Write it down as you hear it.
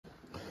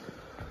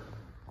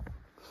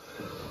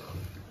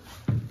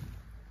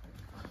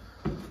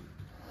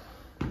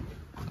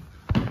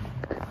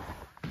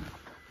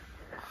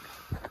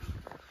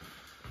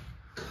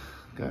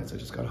I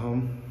just got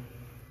home.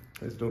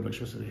 There's no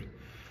electricity.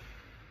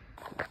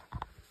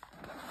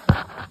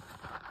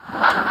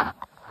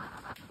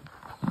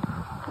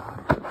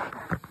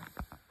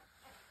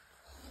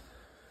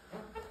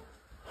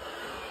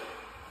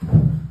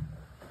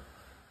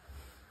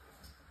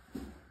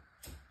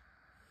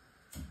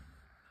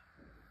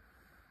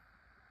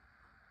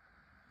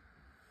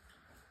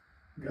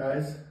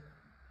 Guys,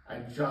 I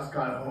just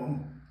got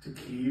home to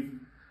Kyiv,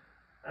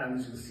 and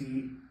as you can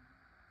see,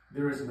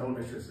 there is no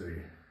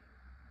electricity.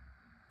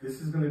 This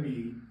is going to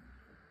be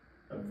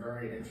a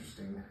very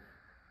interesting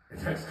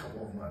next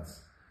couple of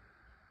months.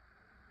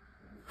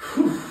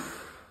 Whew.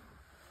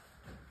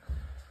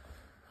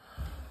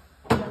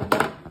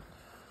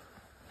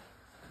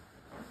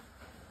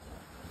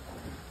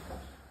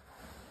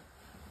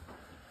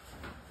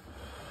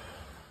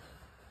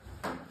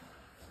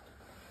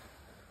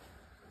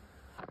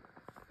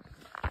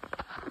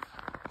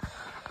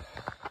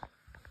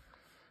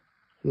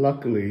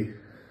 Luckily,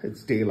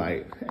 it's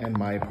daylight and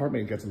my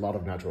apartment gets a lot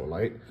of natural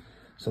light.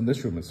 So in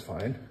this room it's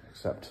fine,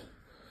 except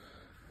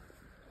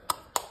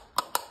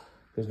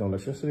there's no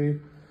electricity.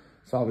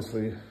 So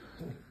obviously,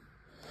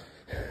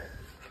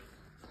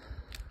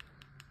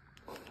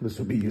 this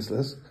would be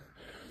useless.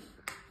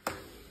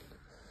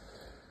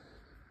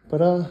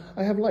 But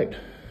I have light.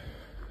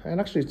 And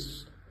actually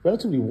it's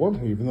relatively warm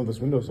here, even though this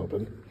window's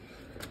open.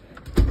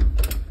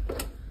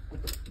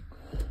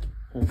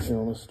 And see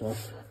all this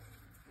stuff.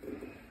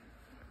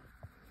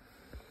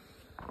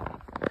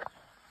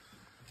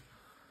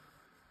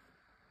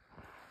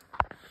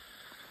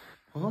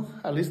 Well,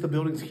 at least the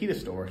building's heat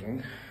is still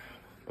working,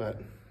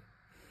 but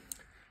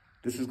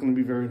this is going to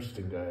be very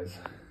interesting, guys.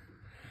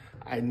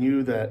 I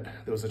knew that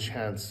there was a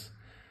chance.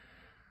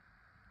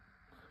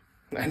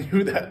 I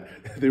knew that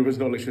there was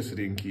no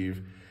electricity in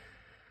Kyiv.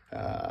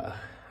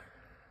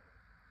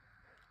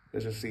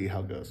 Let's just see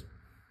how it goes.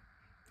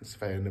 Let's see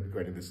if I end up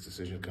regretting this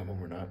decision to come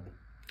home or not.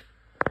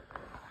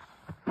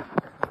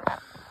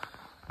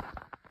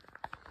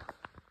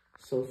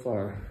 So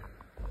far,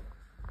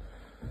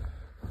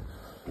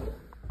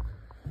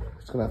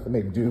 gonna have to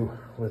make do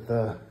with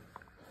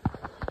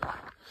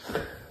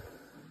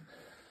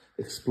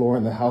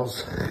exploring the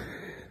house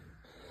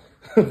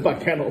by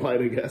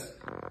candlelight, I guess.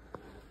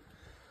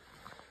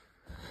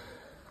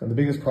 And the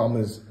biggest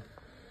problem is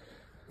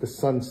the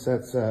sun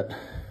sets at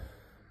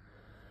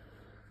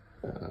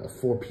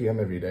 4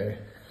 p.m. every day.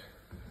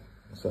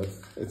 So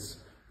it's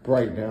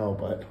bright now,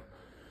 but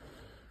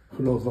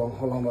who knows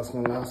how long that's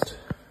gonna last.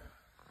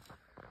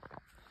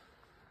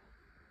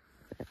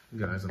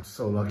 Guys, I'm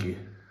so lucky.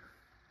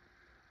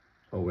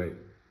 Oh wait,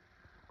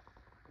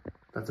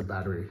 that's a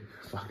battery.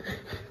 Fuck.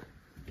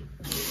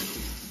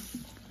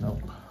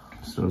 Nope,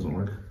 still doesn't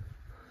work.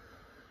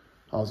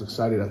 I was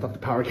excited, I thought the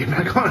power came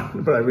back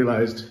on, but I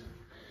realized,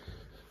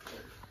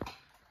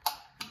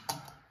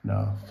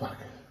 no, fuck.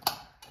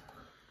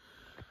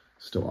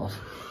 Still off.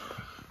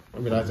 I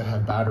realized I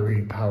have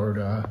battery powered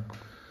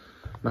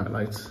night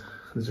lights.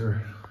 These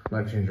are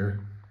life changer.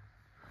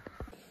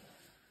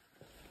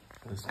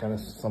 This kind of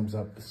sums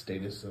up the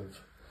status of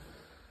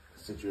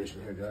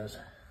situation here, guys.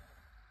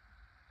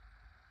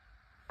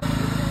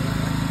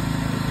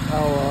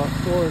 How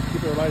stores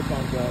keep their lights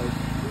on, guys.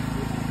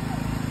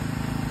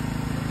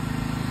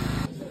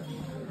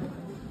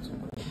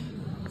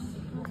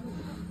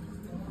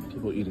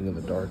 People eating in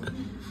the dark.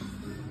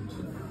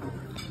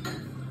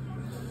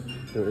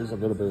 There is a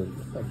little bit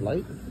of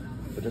light,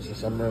 but just in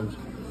some rooms.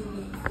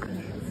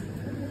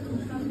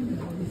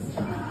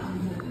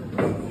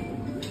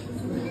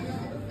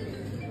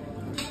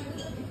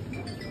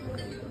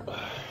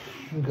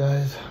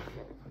 Guys,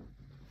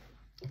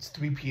 it's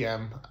 3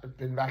 p.m. I've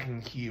been back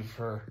in Kyiv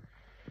for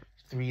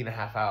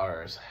 3.5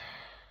 hours.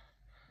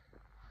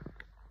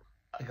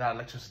 I got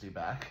electricity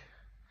back,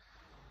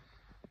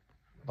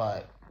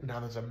 but now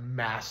there's a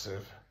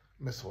massive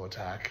missile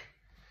attack.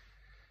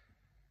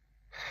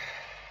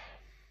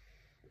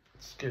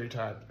 Scary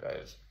times,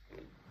 guys.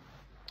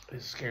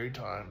 It's scary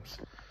times.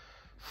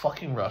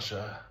 Fucking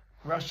Russia.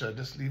 Russia,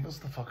 just leave us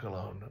the fuck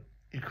alone.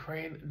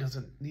 Ukraine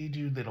doesn't need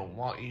you. They don't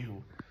want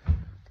you.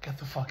 Get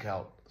the fuck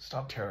out.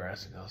 Stop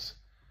terrorizing us.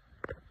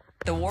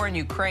 The war in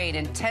Ukraine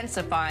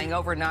intensifying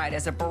overnight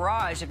as a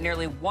barrage of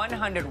nearly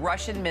 100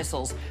 Russian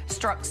missiles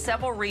struck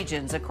several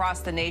regions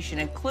across the nation,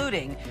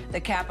 including the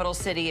capital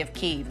city of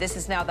Kyiv. This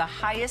is now the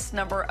highest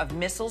number of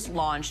missiles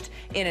launched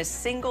in a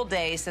single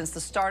day since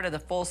the start of the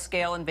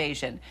full-scale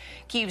invasion.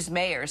 Kyiv's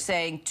mayor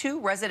saying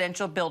 2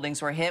 residential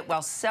buildings were hit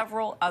while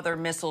several other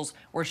missiles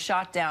were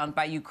shot down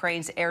by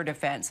Ukraine's air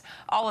defense.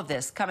 All of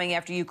this coming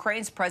after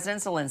Ukraine's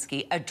President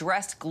Zelensky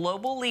addressed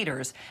global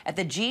leaders at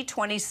the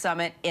G20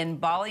 summit in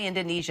Bali,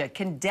 Indonesia,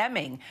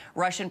 condemning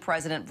Russian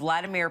President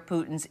Vladimir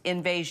Putin's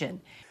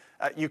invasion.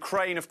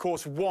 Ukraine, of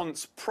course,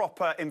 wants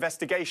proper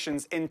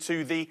investigations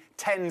into the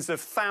tens of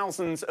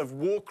thousands of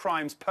war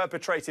crimes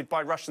perpetrated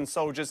by Russian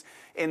soldiers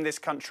in this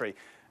country.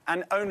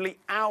 And only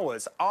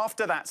hours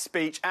after that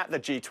speech at the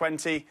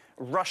G20,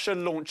 Russia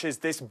launches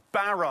this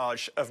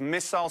barrage of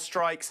missile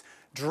strikes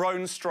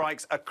drone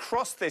strikes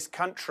across this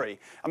country.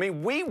 I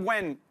mean, we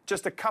went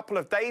just a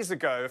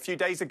few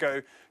days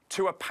ago,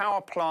 to a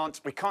power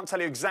plant. We can't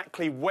tell you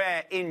exactly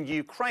where in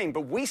Ukraine,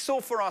 but we saw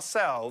for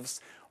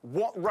ourselves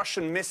what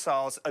Russian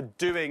missiles are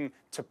doing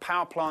to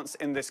power plants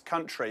in this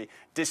country,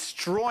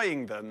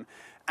 destroying them.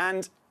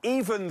 And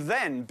even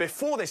then,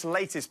 before this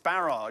latest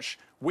barrage,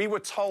 we were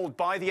told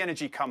by the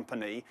energy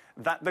company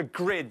that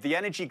the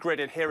energy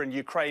grid here in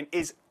Ukraine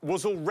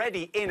was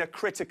already in a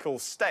critical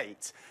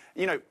state.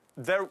 You know,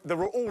 there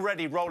were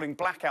already rolling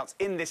blackouts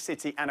in this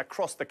city and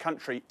across the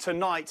country.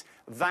 Tonight,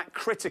 that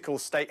critical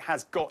state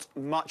has got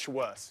much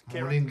worse.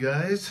 Morning,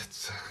 guys.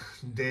 It's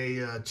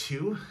day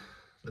 2,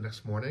 the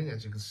next morning.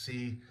 As you can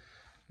see,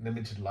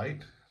 limited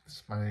light. This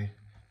is my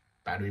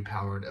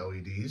battery-powered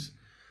LEDs.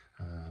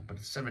 But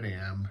it's 7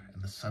 a.m.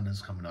 and the sun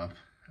is coming up.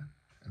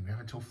 And we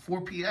have until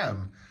 4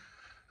 p.m.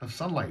 of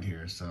sunlight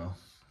here, so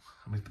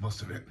I'll make the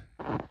most of it.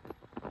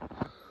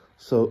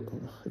 So,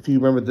 if you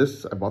remember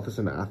this, I bought this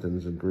in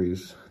Athens in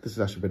Greece. This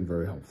has actually been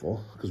very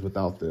helpful, because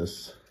without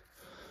this,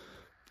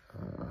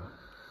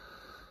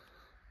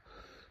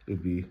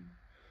 it'd be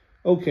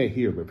okay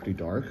here, but pretty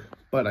dark.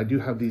 But I do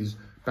have these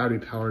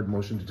battery-powered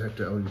motion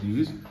detector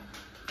LEDs.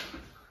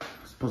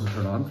 Supposed to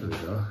turn on. There we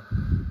go.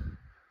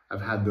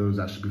 I've had those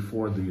actually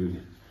before the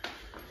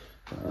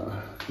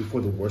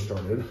war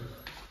started.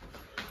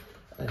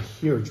 And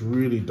here it's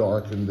really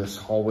dark in this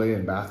hallway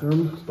and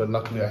bathroom, but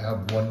luckily I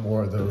have one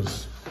more of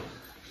those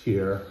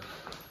here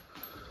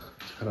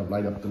to kind of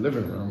light up the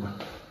living room.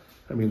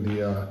 I mean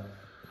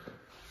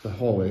the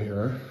hallway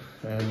here.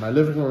 And my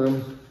living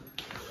room,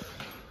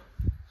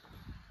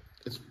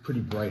 it's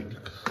pretty bright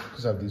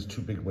because I have these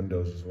 2 big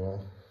windows as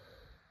well.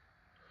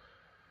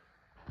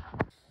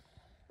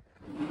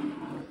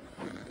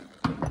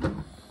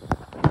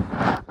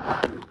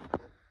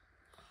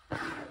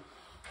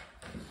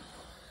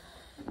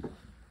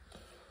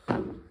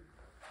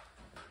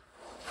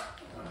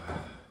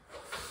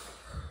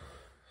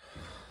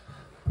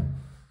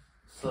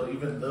 So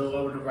even though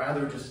I would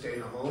rather just stay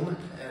home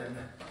and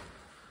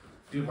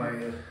do my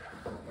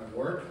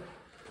work,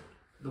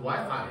 the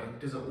Wi-Fi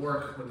doesn't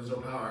work when there's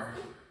no power.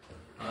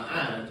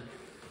 And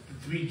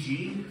the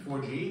 3G,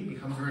 4G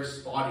becomes very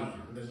spotty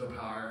when there's no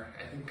power.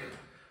 I think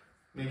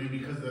maybe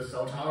because the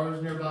cell tower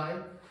is nearby,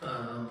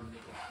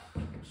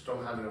 just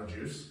don't have enough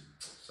juice.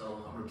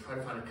 So I'm gonna try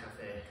to find a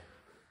cafe.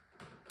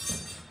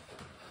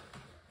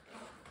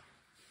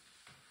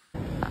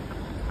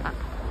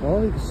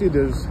 Well, you can see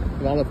there's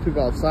a lot of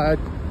people outside.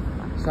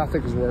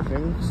 Traffic is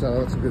working, so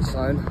that's a good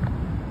sign.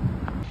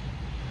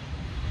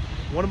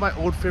 One of my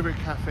old favorite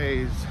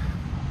cafes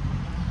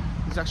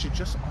is actually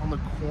just on the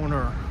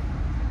corner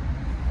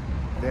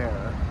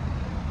there.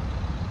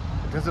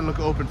 It doesn't look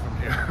open from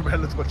here, but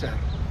let's go check.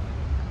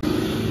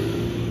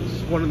 This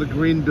is one of the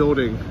green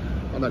building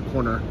on that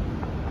corner.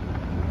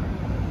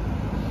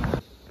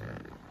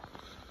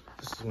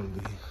 This is one of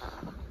the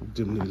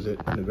dimly lit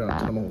underground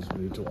tunnels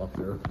we need to walk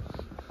through.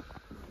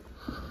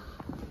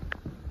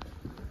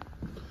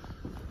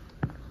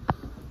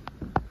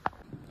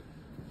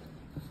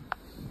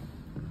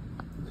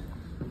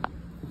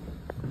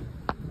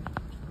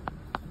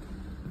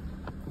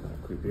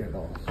 Creepy at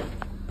all.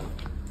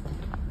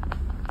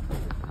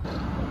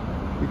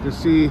 You can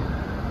see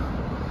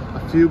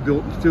a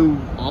few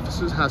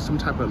offices has some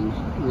type of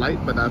light,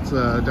 but that's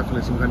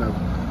definitely some kind of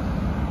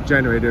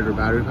generated or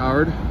battery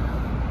powered.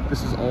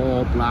 This is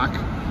all black.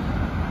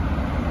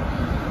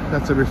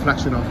 That's a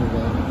reflection off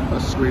of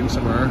a screen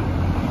somewhere.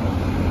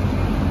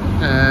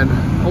 And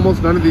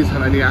almost none of these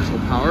have any actual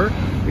power,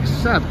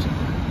 except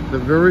the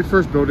very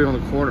first building on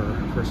the corner.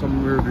 For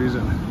some weird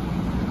reason,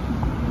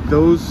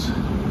 those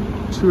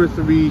 2 or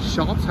 3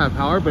 shops have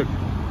power, but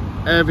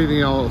everything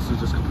else is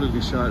just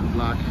completely shut and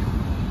black.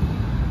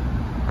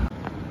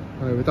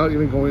 Alright, without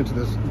even going into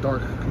this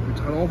dark, creepy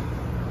tunnel,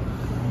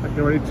 I can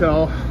already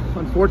tell,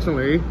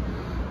 unfortunately,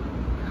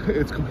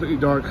 it's completely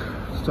dark.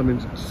 So I mean,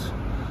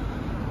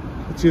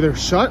 it's either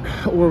shut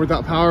or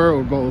without power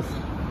or both.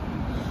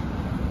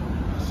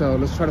 So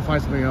let's try to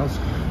find something else.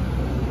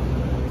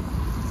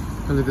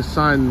 And this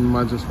sign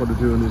reminds us what to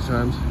do in these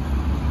times.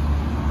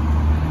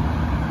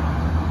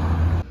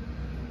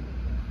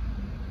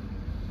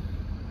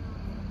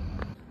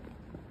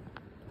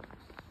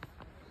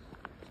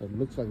 So it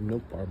looks like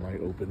Milk Bar might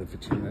open in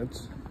 15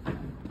 minutes.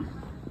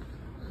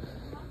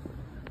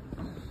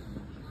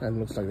 And it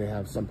looks like they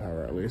have some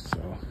power at least, so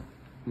I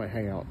might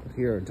hang out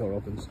here until it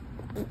opens.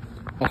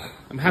 Oh,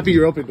 I'm happy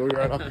you're open, don't you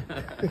right off?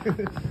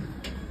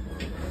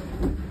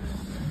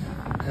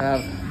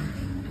 Have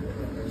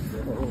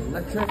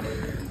electric.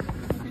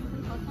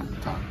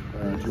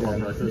 Do you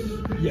want breakfast?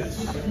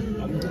 Yes.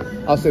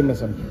 I'll send me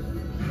some.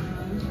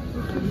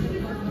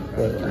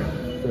 Good.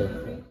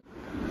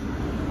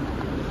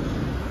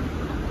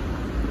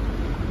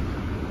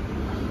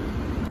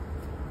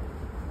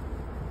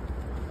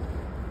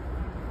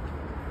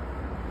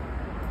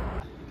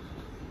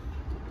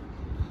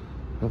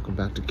 Welcome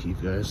back to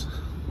Kyiv, guys.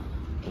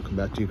 Welcome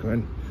back to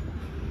Ukraine.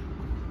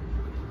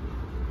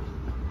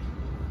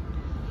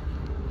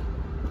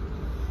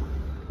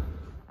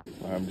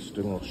 I'm just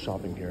doing a little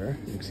shopping here.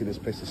 You can see this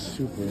place is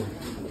super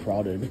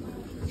crowded.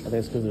 I think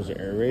it's because there's an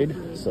air raid,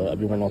 so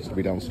everyone wants to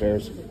be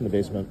downstairs in the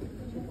basement.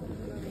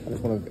 And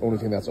it's one of the only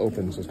thing that's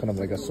open, so it's kind of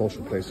like a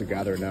social place to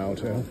gather now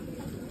too.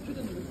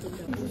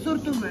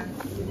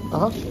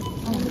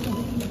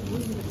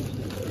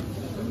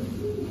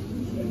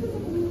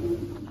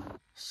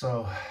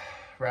 So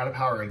we're out of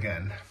power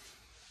again.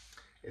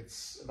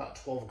 It's about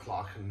 12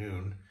 o'clock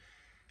noon,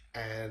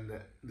 and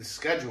the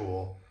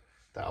schedule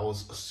that I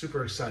was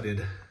super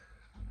excited,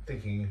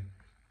 thinking,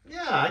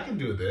 yeah, I can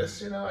do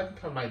this. You know, I can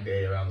plan my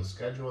day around the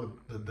schedule,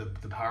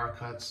 the power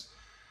cuts.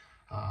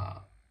 Yeah,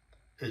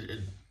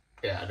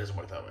 it doesn't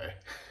work that way.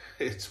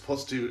 It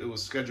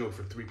was scheduled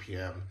for 3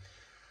 p.m.,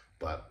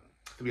 but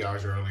 3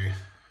 hours early.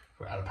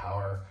 We're out of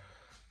power.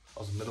 I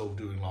was in the middle of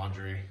doing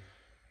laundry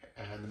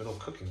and in the middle of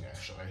cooking,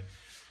 actually.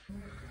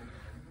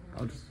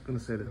 I was just gonna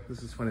say that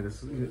this is funny.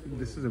 This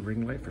is a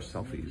ring light for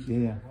selfies.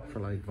 Yeah. For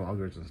like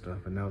vloggers and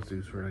stuff, and now it's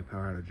used for like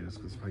power outages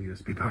because it's probably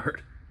USB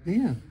powered.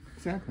 Yeah,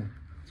 exactly.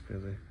 It's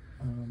crazy.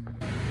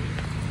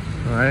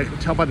 All right, I can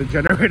tell by the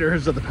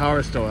generators that the power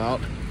is still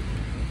out.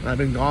 I've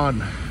been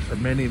gone for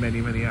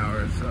many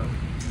hours, so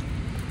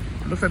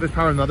it looks like there's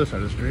power on the other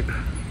side of the street.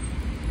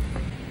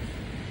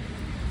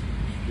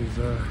 These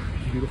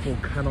beautiful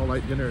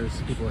candlelight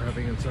dinners people are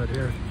having inside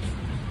here.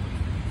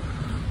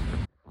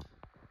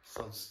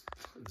 So it's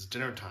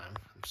dinner time.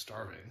 I'm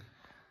starving.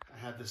 I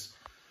had this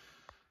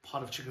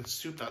pot of chicken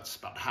soup that's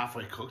about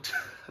halfway cooked.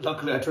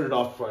 Luckily, I turned it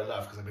off before I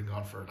left because I've been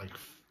gone for like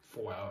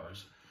 4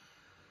 hours.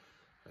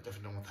 I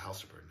definitely don't want the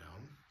house to burn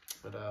down.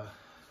 But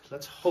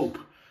let's hope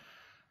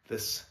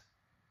this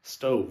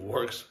stove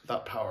works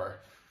without power.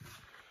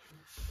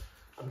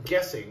 I'm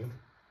guessing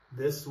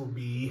this will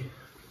be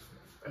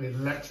an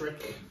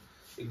electric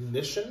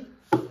ignition,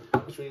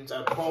 which means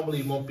I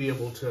probably won't be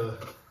able to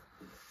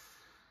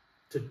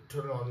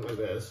turn it on like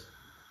this.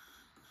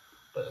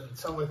 But it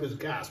sounds like there's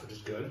gas, which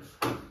is good.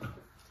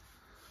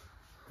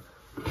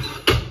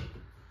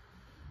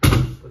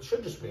 It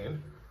should just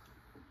mean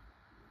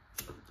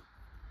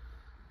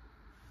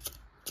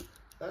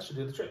that should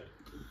do the trick.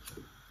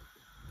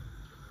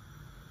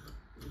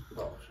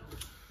 Oh.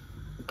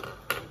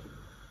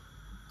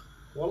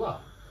 Voila.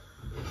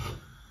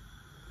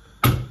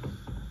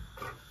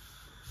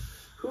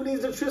 Who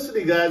needs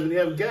electricity, guys, when you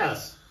have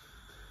gas?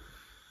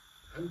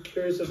 I'm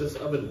curious if this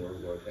oven will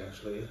work,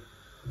 actually.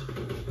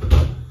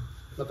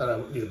 Not that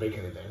I need to bake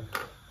anything.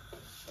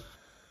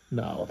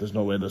 No, there's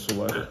no way this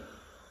will work.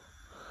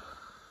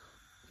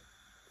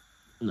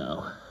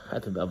 No, I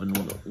think the oven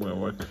won't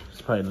work.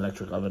 It's probably an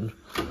electric oven.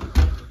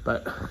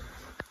 But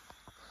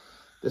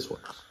this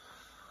works.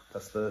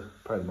 That's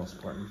probably the most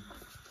important.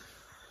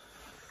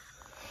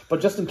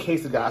 But just in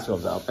case the gas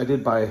goes out, I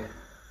did buy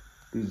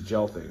these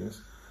gel things.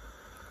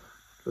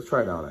 Let's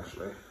try it out,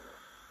 actually.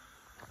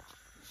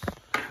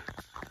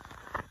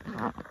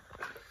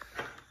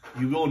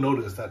 You will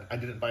notice that I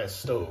didn't buy a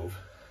stove.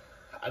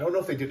 I don't know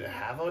if they didn't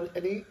have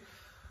any,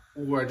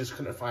 or I just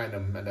couldn't find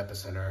them at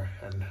Epicenter.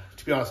 And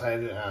to be honest, I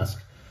didn't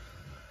ask.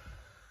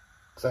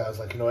 Because I was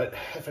like, you know what,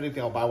 if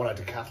anything, I'll buy one at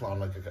Decathlon,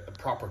 like a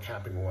proper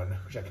camping one,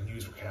 which I can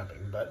use for camping.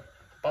 But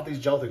I bought these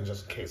gel things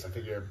just in case. I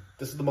figure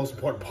this is the most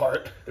important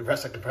part. The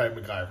rest I can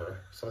probably MacGyver.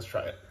 So let's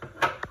try it.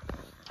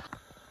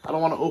 I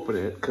don't want to open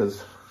it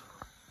because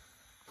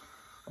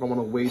I don't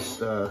want to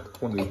waste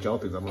one of these gel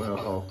things. I don't know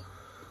how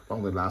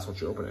long they last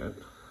once you open it.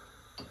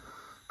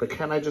 But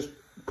can I just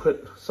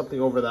put something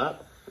over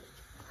that?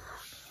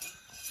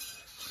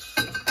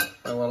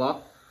 And voila.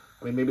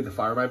 I mean, maybe the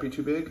fire might be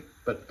too big,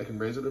 but I can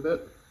raise it a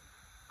bit.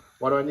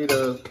 Why do I need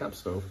a camp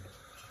stove?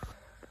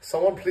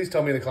 Someone please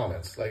tell me in the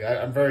comments. Like,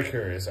 I'm very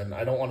curious, and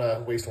I don't want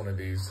to waste one of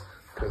these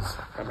because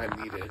I might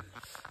need it.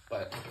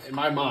 But in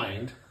my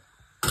mind,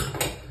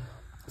 it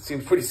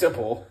seems pretty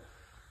simple.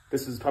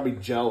 This is probably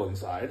gel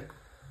inside. It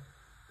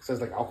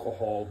says like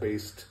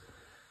alcohol-based,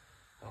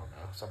 I don't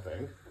know,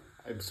 something.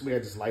 I'm assuming I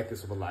just light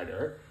this with a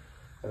lighter,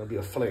 and it'll be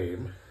a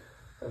flame,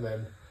 and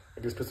then I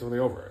just put something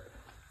over it.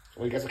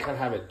 Well, you guys can't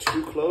have it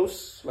too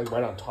close, like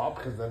right on top,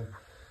 because then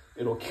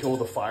it'll kill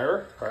the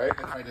fire, right?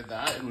 If I did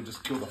that, it would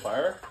just kill the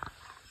fire.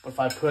 But if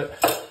I put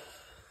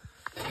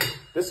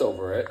this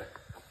over it,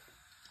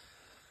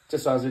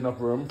 just so there's enough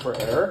room for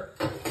air,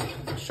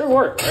 it should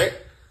work, right?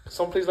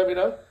 Someone please let me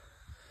know.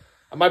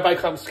 I might buy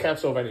camp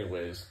stove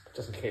anyways,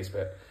 just in case,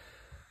 but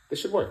this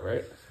should work,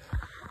 right?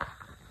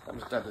 I'm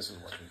just glad this is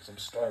working because I'm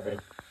starving.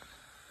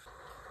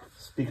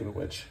 Speaking of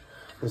which,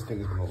 this thing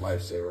has been a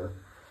lifesaver.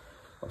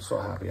 I'm so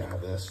happy I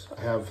have this.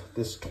 I have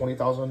this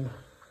 20,000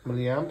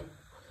 milliamp,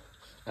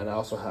 and I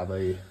also have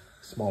a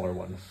smaller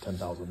one,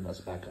 10,000 as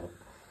a backup.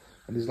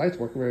 And these lights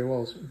work very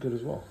well, good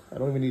as well. I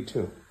don't even need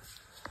two.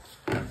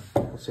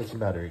 Let's save some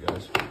battery,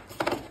 guys.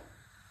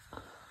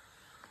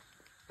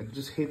 I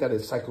just hate that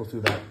it cycles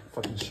through that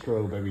fucking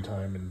strobe every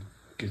time and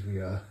gives me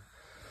a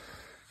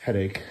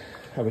headache.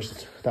 I wish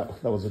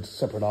that was a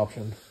separate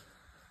option.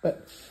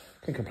 But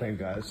can't complain,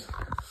 guys.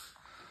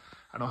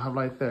 I don't have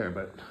light there,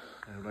 but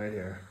I have light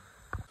here.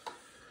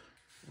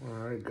 All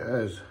right,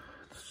 guys.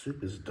 The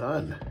soup is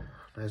done.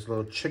 Nice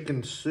little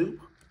chicken soup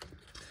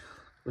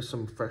with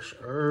some fresh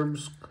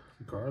herbs,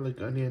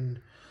 garlic,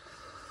 onion,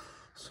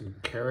 some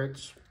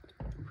carrots,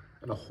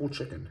 and a whole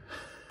chicken.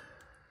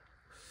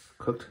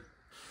 Cooked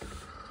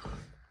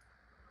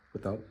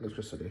without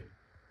electricity.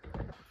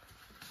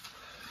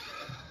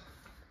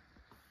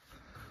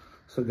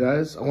 So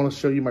guys, I want to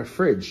show you my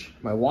fridge,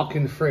 my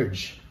walk-in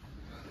fridge.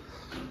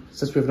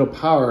 Since we have no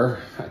power,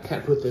 I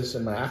can't put this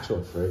in my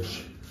actual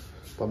fridge,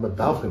 but on the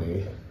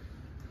balcony,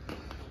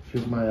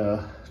 here's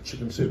my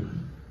chicken soup.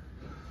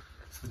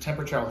 So the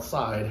temperature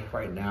outside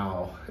right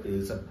now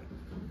is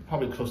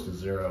probably close to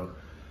 0,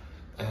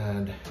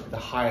 and the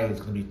high is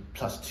going to be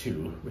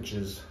 +2, which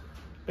is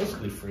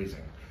basically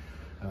freezing.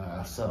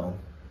 So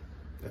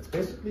it's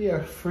basically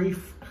a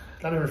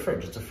not even a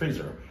fridge, it's a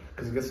freezer,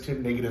 because it gets to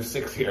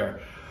 -6 here.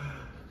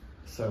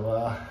 So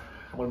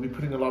I'm going to be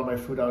putting a lot of my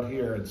food out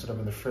here instead of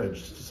in the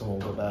fridge, so it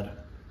won't go bad.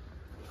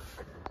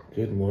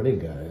 Good morning,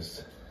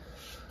 guys.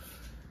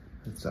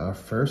 It's our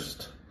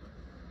first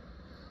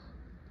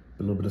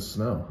little bit of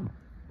snow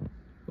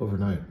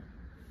overnight.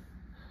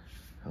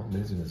 How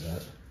amazing is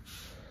that?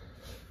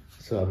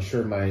 So I'm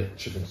sure my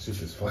chicken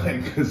soup is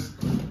fine because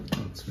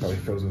it's probably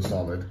frozen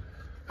solid.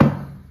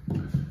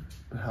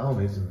 But how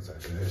amazing is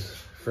that, guys?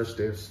 First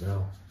day of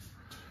snow.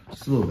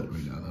 Just a little bit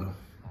right now, though.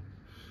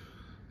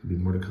 There'll be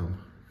more to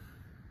come.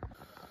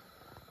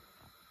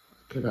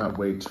 Cannot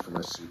wait for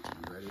my soup to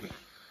be ready.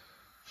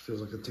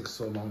 Feels like it takes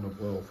so long to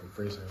boil from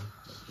freezing.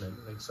 That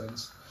makes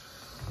sense.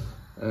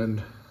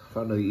 And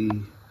found a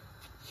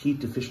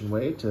heat efficient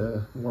way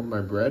to warm my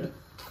bread.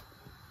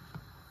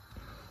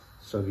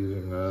 So I'm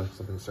using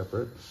something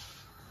separate.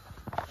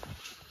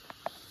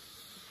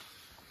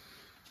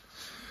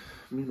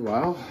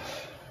 Meanwhile,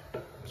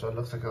 so it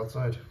looks like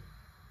outside.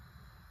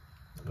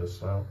 It's a bit of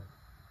snow.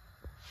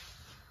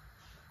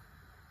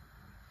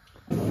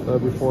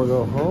 Before I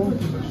go home,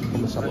 I'm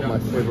gonna stop with my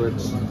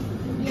favorites.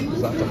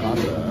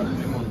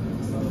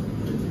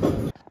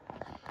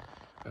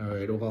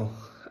 Alright, well,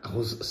 I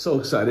was so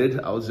excited.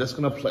 I was just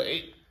gonna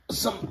play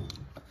some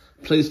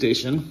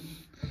PlayStation,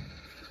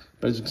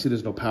 but as you can see,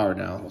 there's no power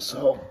now.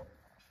 So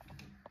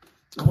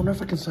I wonder if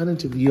I can sign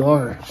into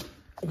VR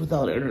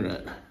without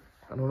internet.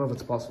 I don't know if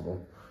it's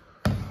possible.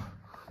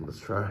 Let's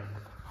try.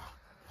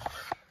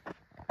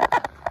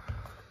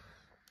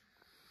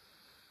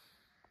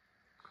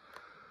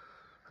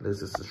 It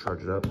is just to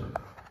charge it up.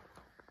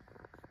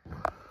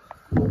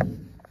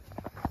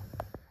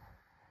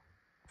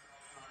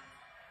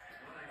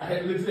 I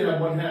literally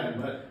have one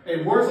hand, but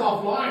it works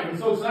offline. I'm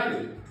so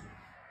excited.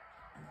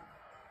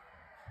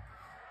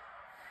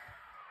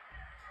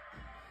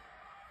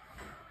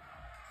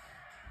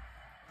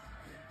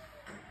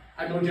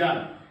 I have no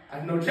jab. I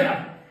have no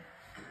jab.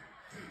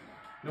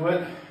 You know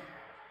what?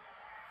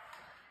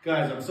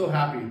 Guys, I'm so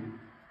happy.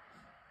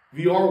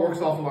 VR works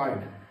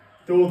offline.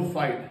 Throw the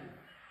fight.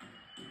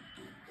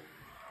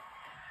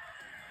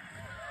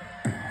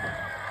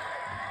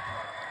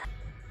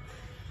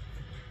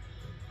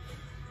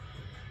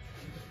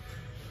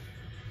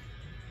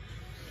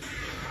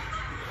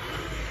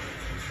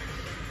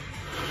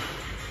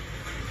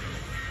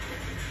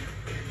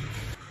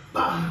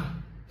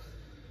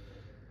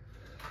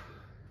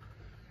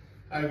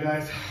 Alright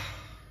guys,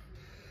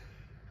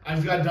 I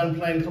just got done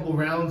playing a couple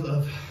rounds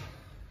of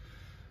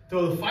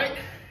Throw the Fight,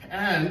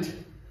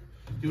 and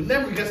you'll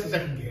never guess the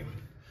second game.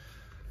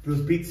 It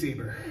was Beat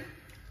Saber.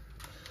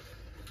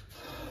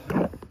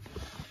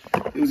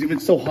 It was even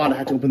so hot I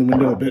had to open the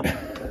window a bit.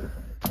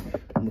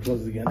 I'm gonna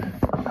close it again.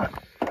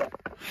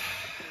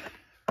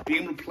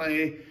 Being able to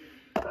play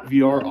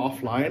VR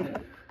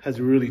offline has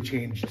really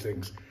changed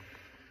things.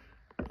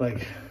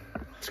 Like,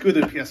 screw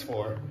the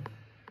PS4.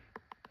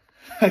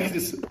 I can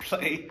just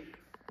play,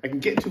 I can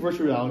get into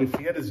virtual reality,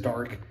 forget it's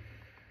dark.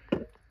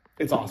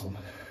 It's awesome.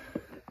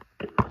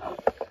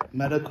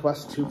 Meta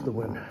Quest 2 for the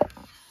win.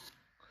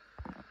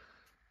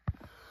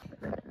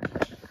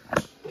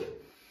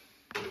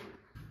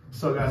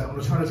 So guys, I'm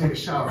gonna try to take a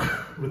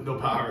shower with no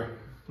power.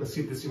 Let's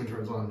see if this even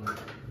turns on.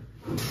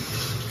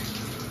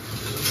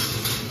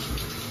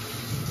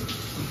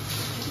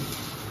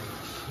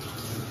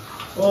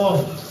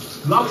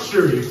 Oh,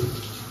 luxury.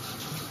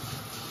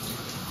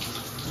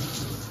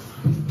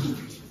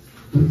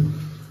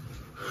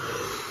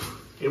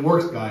 It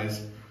works,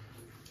 guys.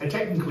 And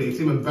technically, it's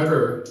even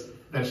better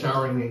than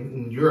showering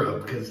in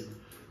Europe because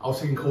I was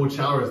taking cold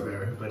showers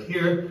there. But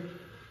here,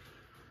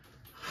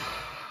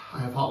 I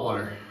have hot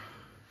water.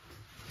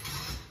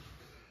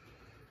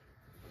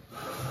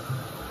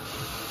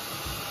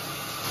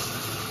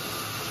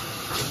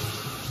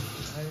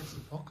 Guys,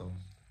 welcome.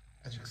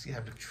 As you can see, I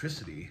have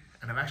electricity.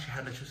 And I've actually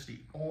had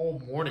electricity all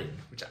morning,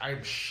 which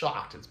I'm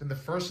shocked. It's been the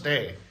first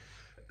day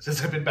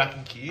since I've been back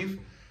in Kyiv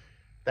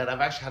that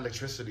I've actually had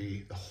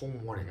electricity the whole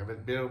morning.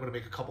 I've been able to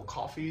make a couple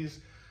coffees,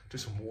 do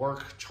some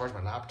work, charge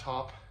my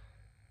laptop.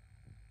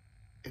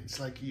 It's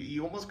like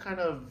you almost kind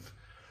of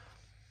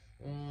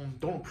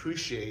don't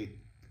appreciate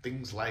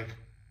things like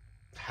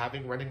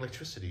having running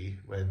electricity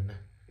when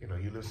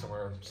you live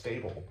somewhere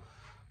stable.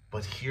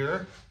 But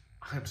here,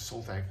 I'm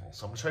so thankful.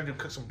 So I'm trying to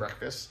cook some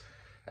breakfast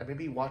and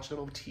maybe watch a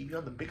little TV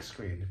on the big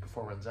screen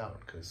before it runs out,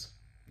 because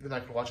then I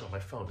can watch it on my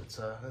phone. It's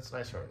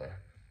nicer over there.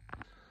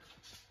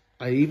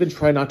 I even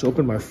try not to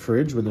open my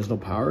fridge when there's no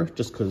power,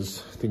 just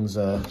because things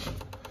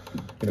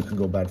can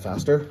go bad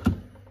faster.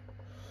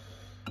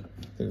 I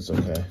think it's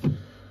okay.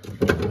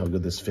 I don't know how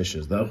good this fish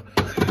is though.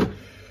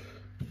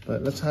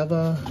 But let's have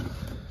a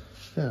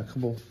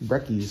couple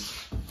brekkies.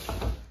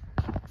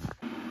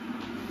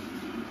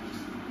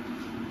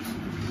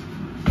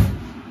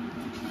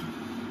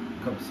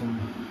 Cook up some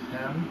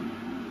ham.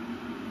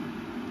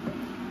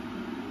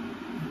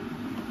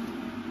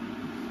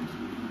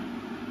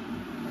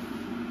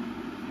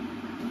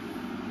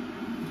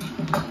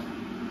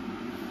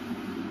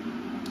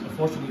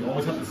 Unfortunately, you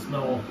always have to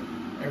smell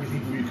everything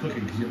before you're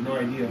cooking, because you have no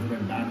idea if it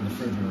went bad in the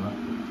fridge or not.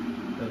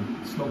 The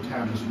smoked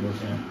ham should be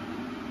okay.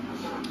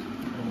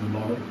 And the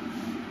lard.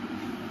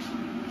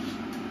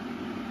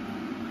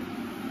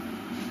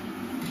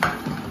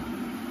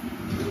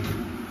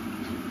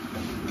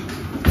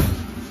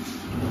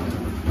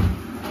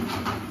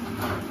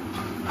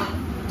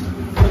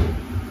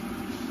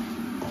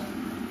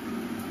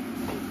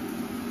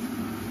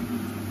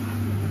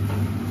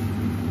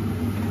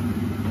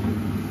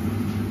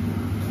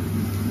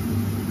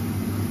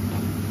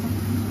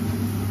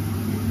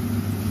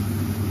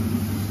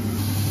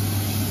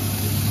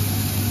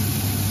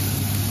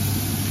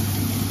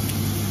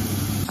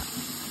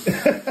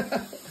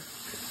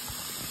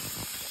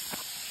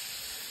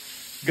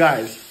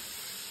 Guys,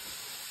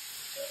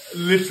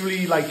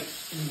 literally like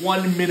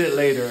 1 minute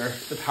later,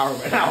 the power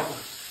went out.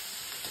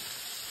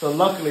 So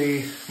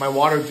luckily, my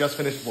water just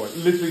finished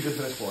boiling. Literally just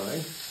finished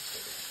boiling.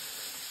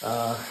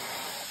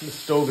 The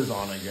stove is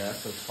on, I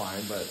guess. That's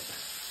fine, but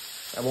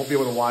I won't be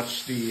able to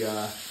watch the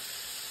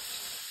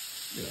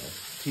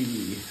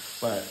TV.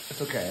 But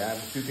it's okay. I have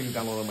a few things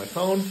downloaded on my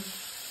phone.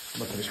 I'm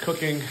gonna finish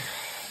cooking.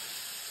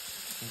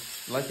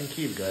 Life in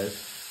Kyiv, guys.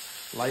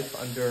 Life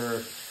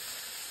under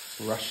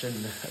Russian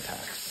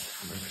attacks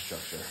on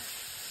infrastructure.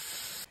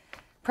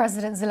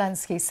 President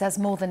Zelensky says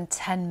more than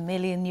 10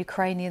 million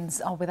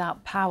Ukrainians are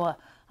without power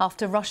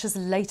after Russia's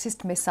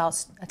latest missile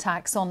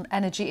attacks on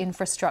energy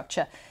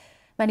infrastructure.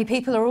 Many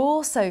people are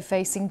also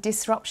facing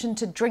disruption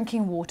to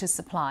drinking water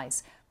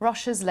supplies.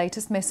 Russia's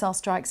latest missile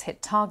strikes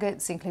hit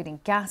targets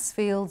including gas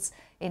fields,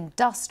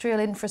 industrial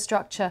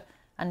infrastructure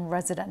and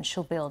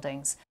residential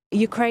buildings.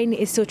 Ukraine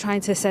is still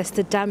trying to assess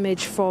the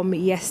damage from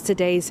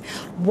yesterday's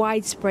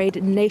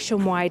widespread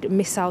nationwide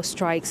missile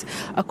strikes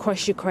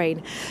across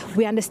Ukraine.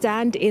 We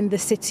understand in the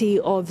city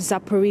of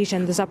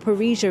Zaporizhia, the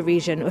Zaporizhia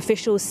region,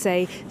 officials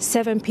say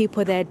 7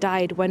 people there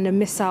died when a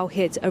missile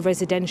hit a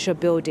residential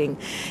building.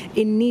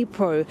 In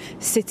Dnipro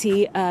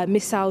city,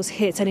 missiles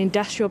hit an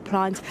industrial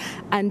plant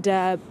and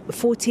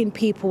 14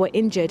 people were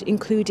injured,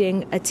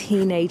 including a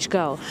teenage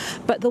girl.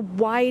 But the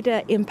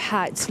wider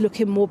impact,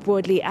 looking more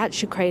broadly at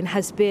Ukraine,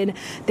 has been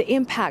the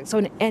impacts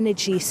on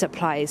energy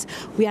supplies.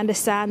 We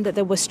understand that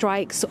there were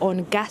strikes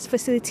on gas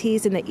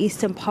facilities in the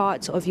eastern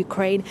part of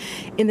Ukraine.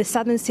 In the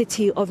southern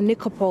city of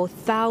Nikopol,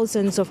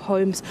 thousands of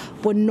homes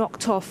were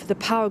knocked off the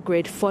power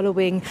grid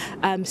following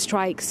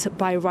strikes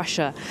by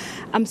Russia.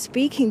 I'm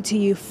speaking to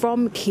you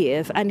from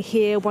Kyiv, and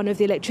here one of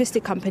the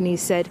electricity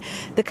companies said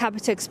the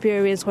capital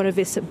experienced one of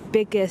its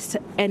biggest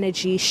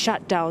energy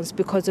shutdowns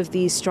because of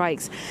these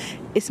strikes.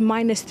 It's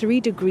 -3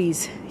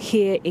 degrees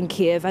here in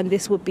Kyiv, and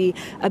this would be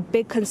a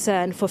big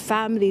concern for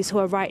families who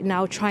are right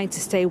now trying to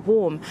stay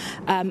warm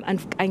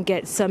and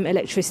get some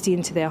electricity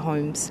into their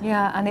homes.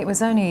 Yeah, and it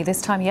was only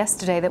this time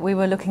yesterday that we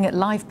were looking at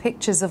live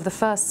pictures of the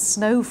first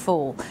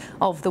snowfall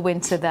of the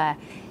winter there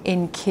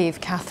in Kyiv,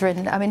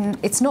 Catherine. I mean,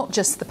 it's not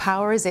just the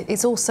power, is it?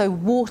 It's also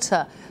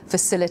water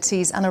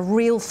facilities and a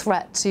real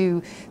threat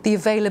to the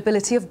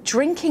availability of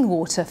drinking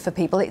water for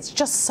people. It's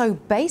just so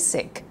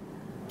basic.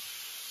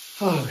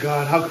 Oh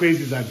God, how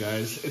crazy is that,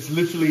 guys? It's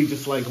literally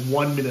just like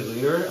 1 minute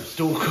later. I'm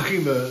still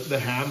cooking the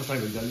ham. It's not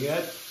even done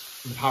yet.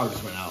 And the power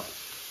just went out.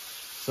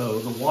 So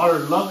the water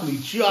luckily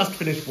just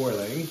finished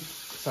boiling.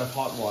 So I have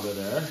hot water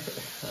there.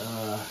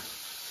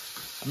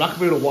 I'm not going to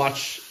be able to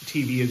watch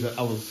TV as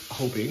I was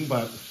hoping,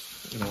 but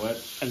you know what?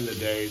 At the end of the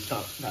day, it's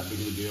not that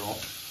big of a deal.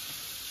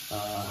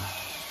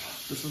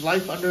 This is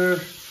life under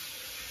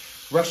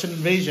Russian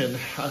invasion,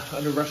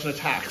 under Russian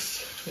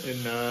attacks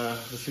in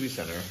the city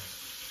center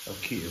of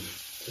Kyiv.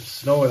 It's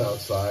snowing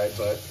outside,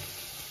 but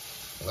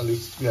at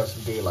least we have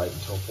some daylight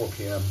until 4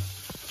 p.m.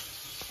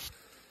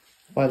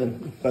 By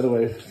the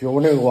way, if you're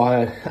wondering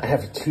why I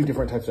have 2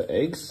 different types of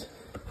eggs,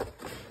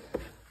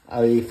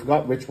 I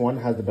forgot which one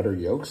has the better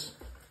yolks.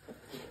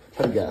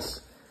 Try to guess.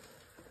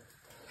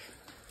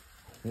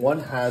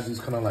 One has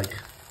these kind of like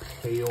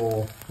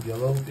pale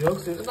yellow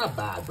yolks. It's not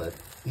bad, but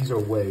these are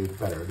way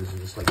better. These are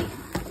just like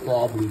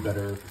probably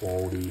better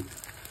quality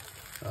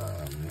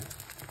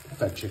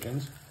fed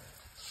chickens.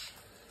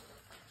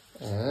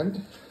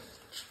 And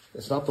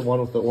it's not the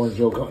one with the orange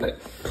yolk on it.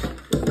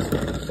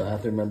 So I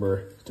have to remember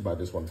to buy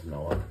this one from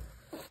now on.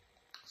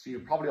 So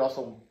you're probably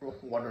also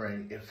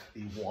wondering if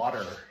the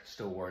water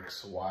still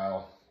works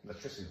while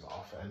electricity's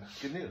off, and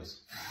good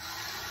news.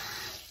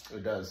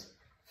 It does.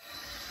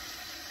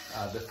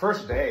 The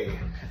first day,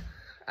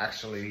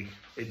 actually,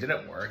 it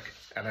didn't work,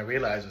 and I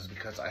realized it was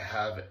because I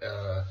have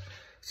a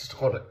system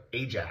called an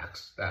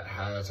Ajax that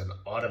has an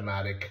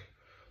automatic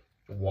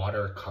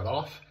water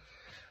cutoff,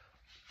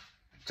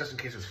 just in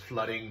case there's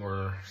flooding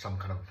or some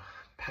kind of,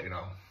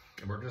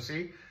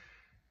 emergency.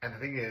 And the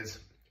thing is,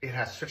 it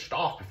has switched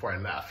off before I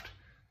left,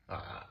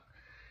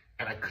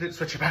 and I couldn't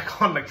switch it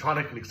back on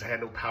electronically because I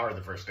had no power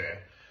the first day.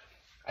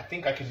 I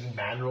think I can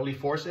manually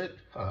force it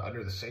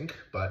under the sink,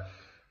 but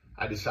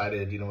I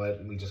decided, you know what,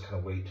 let me just kind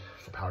of wait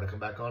for power to come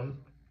back on.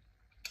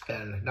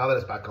 And now that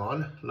it's back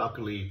on,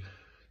 luckily,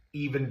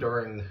 even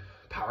during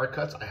power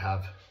cuts, I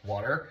have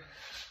water.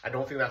 I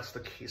don't think that's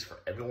the case for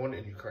everyone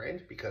in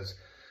Ukraine, because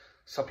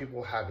some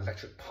people have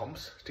electric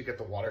pumps to get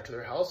the water to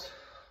their house,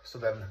 so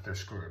then they're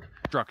screwed.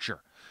 Structure,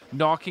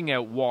 knocking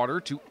out water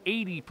to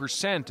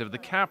 80% of the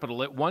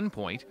capital at one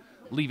point,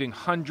 leaving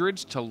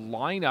hundreds to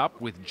line up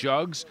with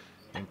jugs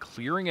and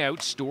clearing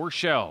out store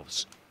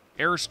shelves.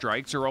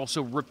 Airstrikes are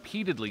also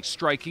repeatedly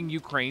striking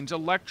Ukraine's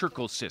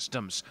electrical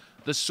systems,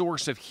 the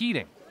source of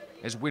heating,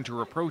 as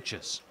winter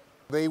approaches.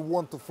 They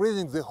want to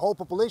freezing the whole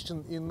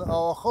population in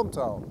our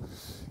hometown.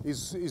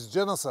 It's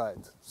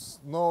genocide,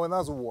 no in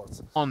other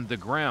words. On the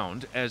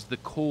ground, as the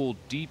cold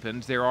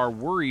deepens, there are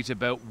worries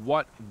about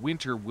what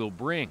winter will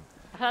bring.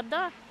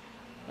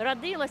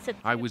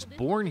 I was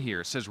born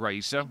here, says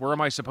Raisa. Where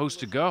am I supposed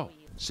to go?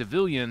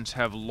 Civilians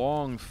have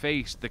long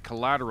faced the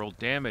collateral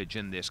damage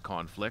in this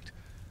conflict.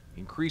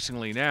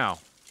 Increasingly now,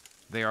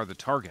 they are the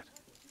target.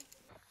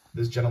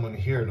 This gentleman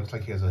here looks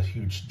like he has a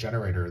huge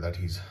generator that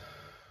he's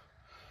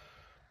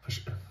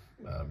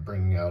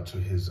bringing out to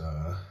his,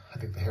 I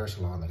think, the hair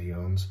salon that he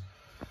owns.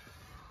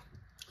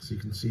 So you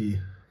can see,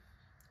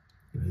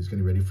 he's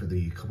getting ready for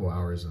the couple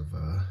hours of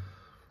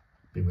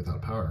being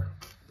without power.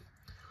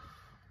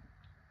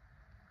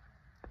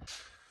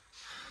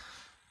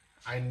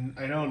 I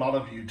know a lot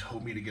of you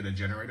told me to get a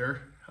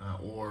generator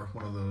or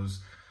one of those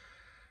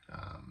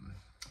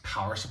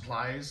power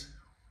supplies,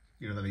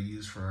 that I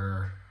use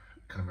for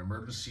kind of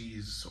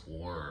emergencies,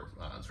 or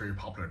it's very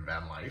popular in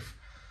van life.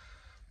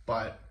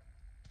 But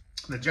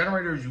the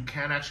generators you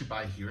can actually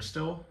buy here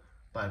still,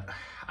 but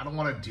I don't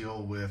want to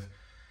deal with,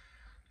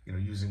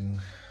 using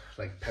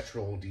like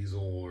petrol,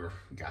 diesel, or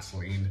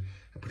gasoline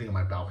and putting it on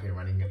my balcony and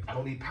running it. I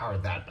don't need power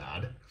that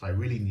bad. If I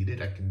really need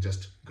it, I can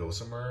just go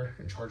somewhere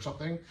and charge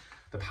something.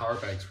 The power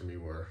bags for me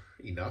were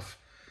enough.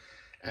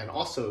 And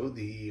also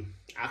the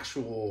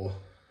actual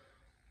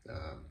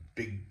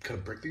big kind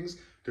of brick things,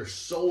 they're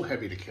so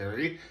heavy to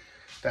carry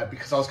that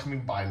because I was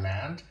coming by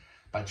land,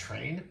 by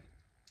train,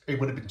 it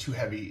would have been too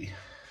heavy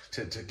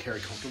to carry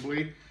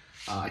comfortably.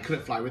 I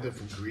couldn't fly with it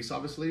from Greece,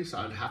 obviously, so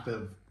I'd have to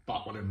have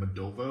bought one in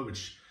Moldova,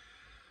 which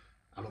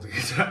I don't think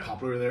it's that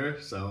popular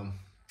there. So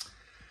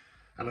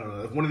I don't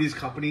know, if one of these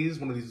companies,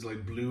 one of these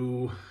like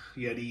Blue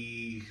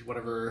Yeti,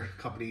 whatever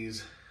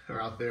companies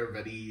are out there,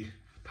 Veti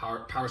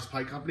power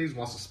supply companies,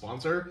 wants to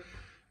sponsor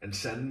and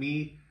send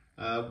me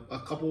a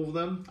couple of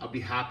them, I'll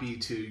be happy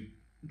to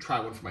try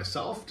one for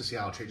myself to see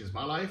how it changes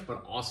my life,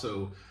 but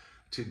also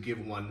to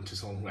give one to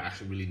someone who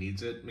actually really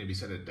needs it. Maybe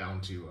send it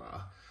down to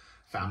a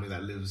family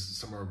that lives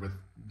somewhere with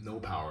no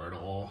power at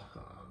all,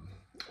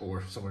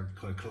 or somewhere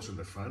closer to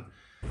the front.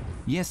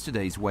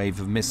 Yesterday's wave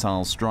of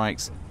missile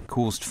strikes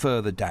caused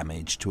further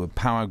damage to a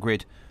power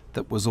grid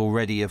that was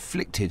already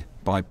afflicted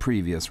by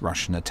previous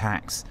Russian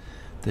attacks.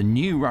 The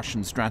new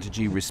Russian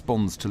strategy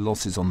responds to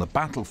losses on the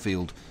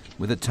battlefield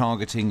with a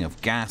targeting of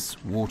gas,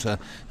 water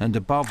and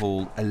above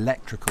all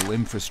electrical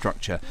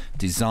infrastructure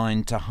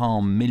designed to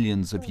harm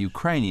millions of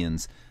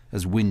Ukrainians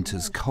as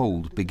winter's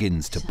cold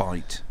begins to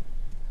bite.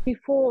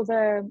 Before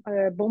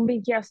the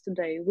bombing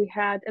yesterday, we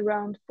had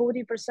around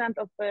 40%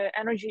 of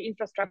energy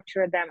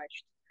infrastructure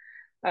damaged,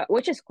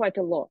 which is quite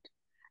a lot.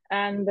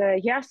 And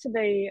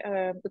yesterday,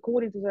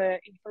 according to the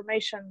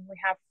information, we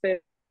have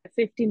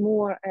 50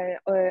 more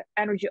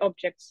energy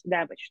objects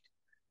damaged,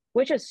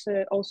 which is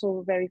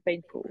also very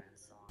painful.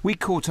 We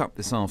caught up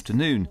this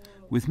afternoon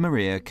with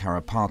Maria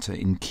Karapata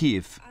in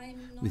Kyiv.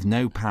 With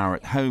no power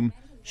at home,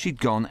 she'd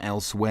gone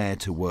elsewhere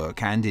to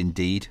work and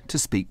indeed to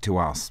speak to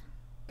us.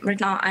 Right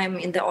now I'm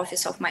in the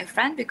office of my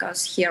friend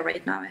because here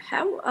right now I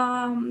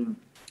have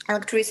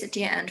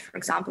electricity, and for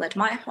example at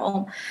my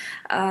home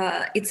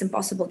it's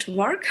impossible to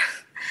work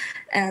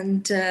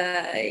and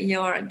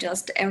you're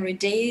just every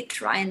day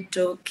trying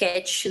to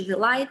catch the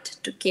light,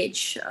 to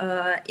catch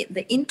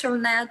the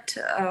internet,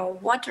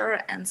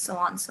 water and so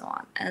on.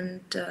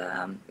 And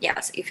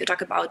yes, if you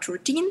talk about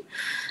routine,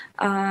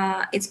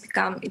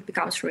 it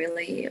becomes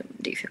really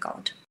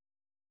difficult.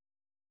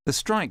 The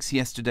strikes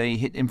yesterday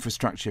hit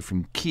infrastructure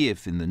from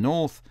Kyiv in the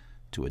north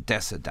to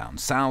Odessa down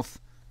south,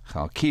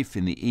 Kharkiv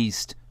in the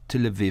east to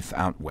Lviv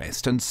out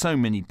west, and so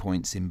many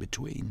points in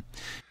between.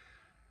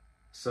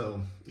 So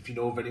if you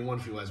know of anyone,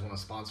 if you guys want to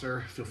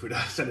sponsor, feel free to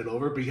send it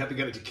over, but you have to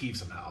get it to Kyiv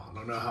somehow. I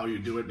don't know how you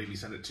do it. Maybe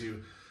send it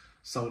to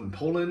someone in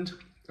Poland,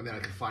 and then I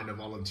can find a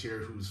volunteer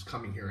who's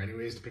coming here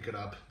anyways to pick it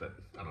up, but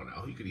I don't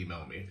know. You could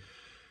email me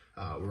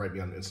or write me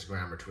on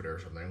Instagram or Twitter or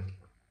something.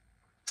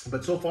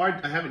 But so far,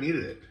 I haven't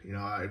needed it. You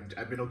know,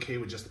 I've been okay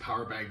with just the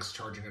power banks,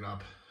 charging it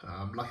up.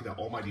 I'm lucky that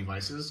all my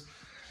devices,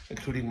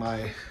 including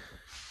my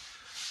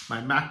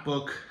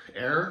MacBook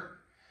Air,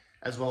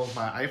 as well as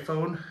my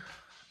iPhone,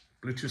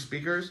 Bluetooth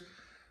speakers,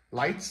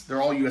 lights,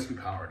 they're all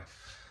USB powered.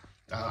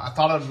 I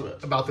thought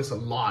about this a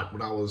lot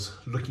when I was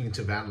looking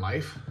into van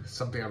life,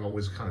 something I've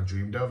always kind of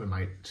dreamed of and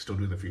might still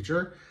do in the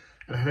future.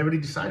 And I had already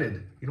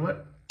decided, you know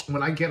what,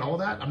 when I get all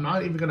that, I'm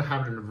not even gonna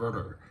have an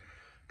inverter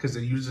because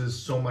it uses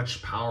so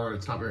much power,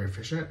 it's not very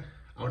efficient.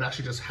 I would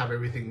actually just have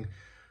everything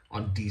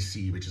on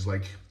DC, which is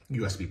like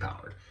USB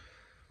powered.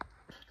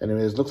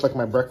 Anyways, looks like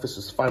my breakfast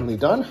is finally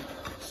done.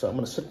 So I'm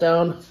gonna sit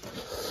down,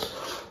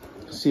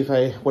 see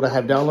what I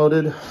have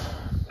downloaded.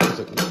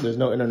 There's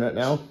no internet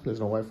now, there's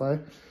no Wi-Fi.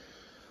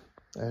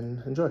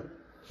 And enjoy.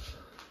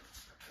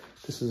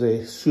 This is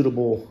a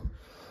suitable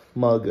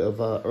mug of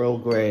Earl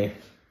Grey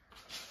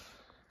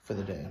for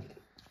the day.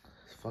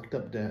 Fucked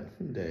up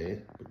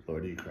day, but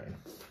glory to Ukraine.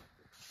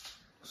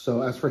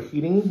 So as for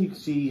heating, you can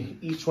see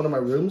each one of my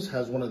rooms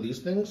has one of these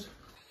things.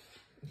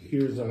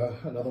 Here's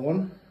another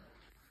one.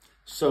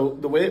 So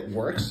the way it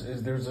works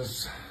is there's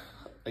this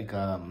like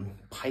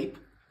pipe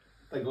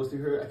that goes through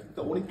here. I think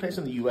the only place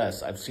in the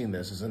US I've seen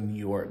this is in New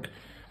York.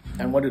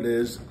 And what it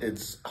is,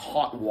 it's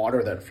hot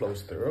water that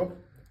flows through.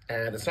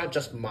 And it's not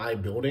just my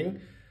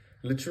building.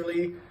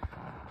 Literally,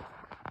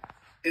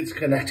 it's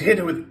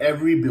connected with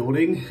every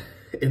building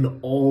in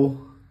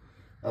all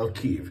of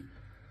Kyiv.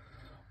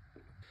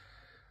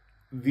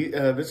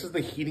 This is the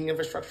heating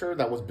infrastructure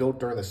that was built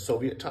during the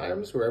Soviet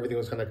times, where everything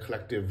was kind of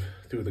collective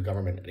through the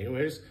government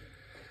anyways.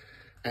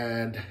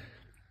 And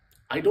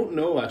I don't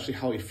know actually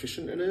how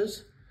efficient it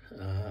is.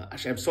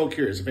 Actually, I'm so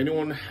curious. If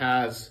anyone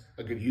has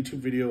a good YouTube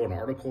video, an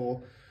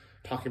article,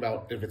 talking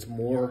about if it's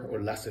more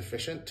or less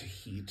efficient to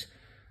heat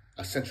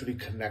a centrally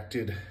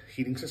connected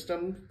heating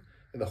system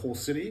in the whole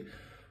city,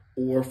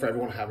 or for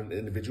everyone to have an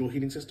individual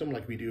heating system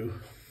like we do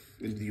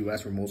in the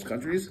US or most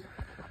countries,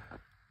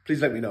 please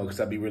let me know, because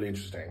that'd be really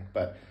interesting.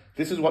 But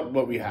this is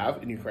what we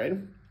have in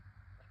Ukraine.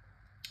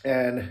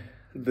 And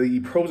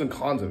the pros and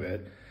cons of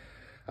it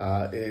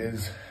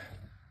is,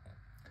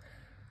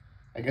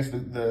 I guess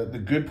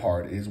the good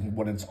part is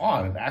when it's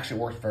on, it actually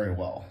works very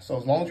well. So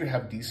as long as you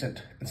have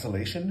decent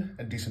insulation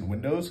and decent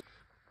windows.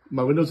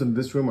 My windows in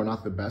this room are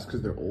not the best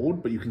because they're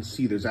old, but you can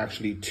see there's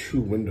actually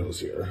 2 windows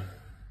here.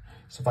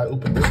 So if I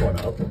open this one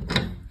up,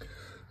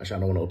 actually I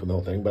don't want to open the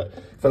whole thing, but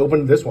if I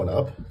open this one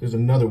up, there's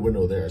another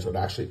window there. So it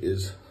actually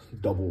is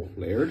double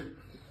layered.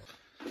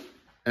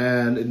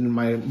 And in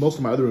most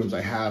of my other rooms,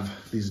 I have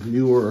these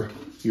newer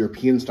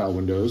European style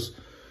windows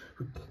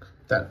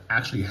that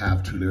actually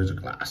have 2 layers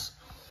of glass.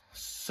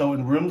 So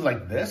in rooms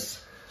like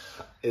this,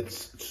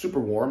 it's super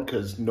warm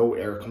because no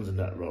air comes in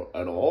that room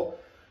at all.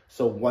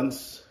 So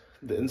once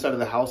the inside of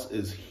the house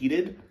is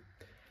heated,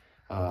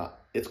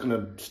 it's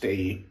gonna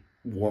stay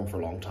warm for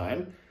a long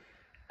time.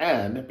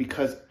 And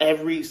because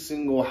every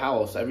single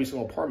house, every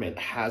single apartment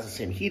has the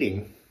same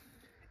heating,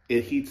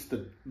 it heats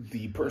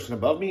the person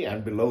above me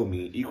and below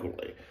me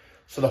equally.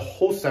 So the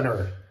whole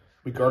center,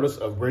 regardless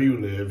of where you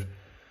live,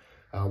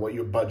 what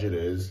your budget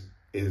is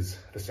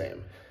the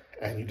same.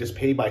 And you just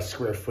pay by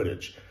square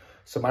footage.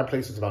 So my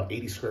place is about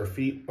 80 square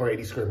feet or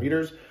 80 square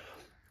meters.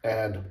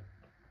 And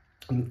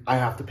I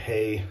have to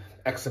pay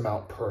X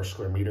amount per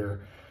square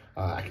meter.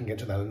 I can get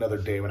to that another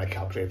day when I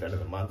calculate at the end of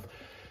the month.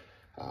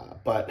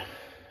 But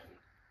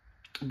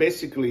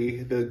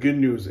basically, the good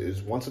news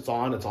is once it's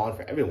on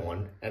for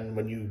everyone. And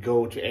when you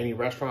go to any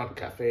restaurant,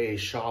 cafe,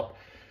 shop,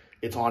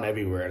 it's on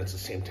everywhere and it's the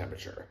same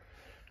temperature.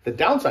 The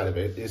downside of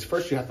it is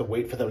first you have to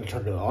wait for them to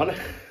turn it on.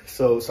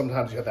 So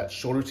sometimes you have that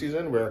shoulder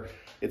season where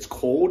it's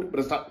cold, but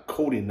it's not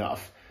cold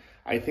enough.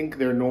 I think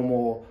their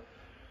normal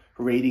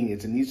rating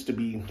is it needs to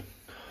be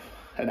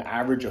an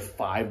average of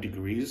 5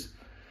 degrees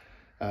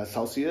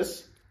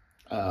Celsius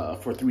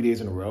for 3 days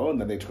in a row, and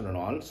then they turn it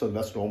on. So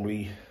that's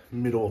normally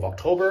middle of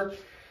October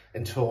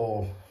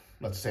until,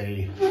 let's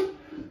say,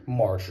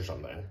 March or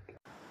something.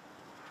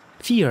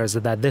 Fears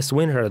that this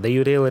winter the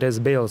utilities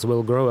bills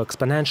will grow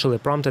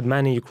exponentially prompted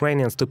many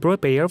Ukrainians to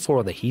prepare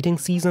for the heating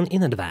season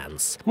in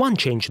advance. One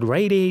changed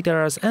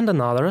radiators and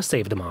another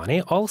saved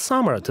money all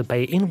summer to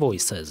pay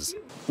invoices.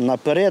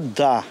 Наперед,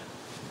 да,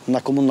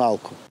 на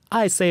комуналку.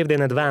 I saved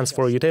in advance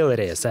for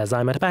utilities as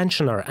I'm a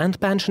pensioner, and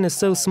pension is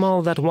so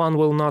small that one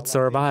will not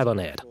survive on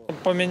it.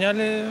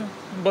 Поменяли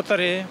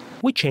батареи.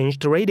 We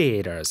changed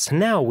radiators.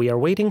 Now we are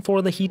waiting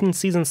for the heating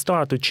season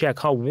start to check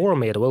how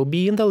warm it will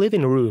be in the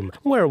living room,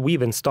 where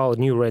we've installed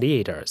new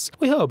radiators.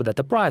 We hope that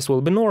the price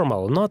will be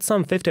normal, not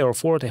some 50 or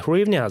 40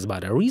 hryvnias,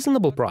 but a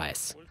reasonable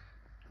price.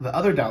 The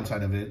other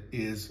downside of it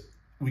is,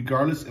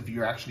 regardless if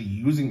you're actually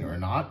using it or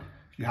not,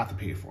 you have to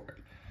pay for it.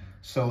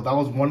 So that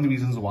was one of the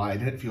reasons why I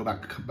didn't feel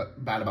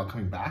bad about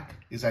coming back,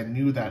 is I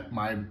knew that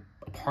my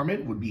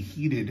apartment would be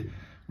heated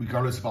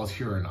regardless if I was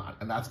here or not.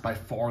 And that's by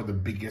far the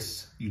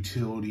biggest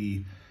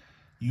utility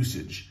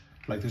usage.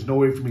 Like, there's no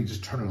way for me to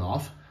just turn it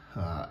off.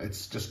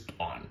 It's just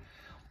on.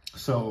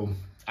 So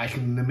I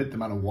can limit the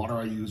amount of water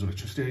I use,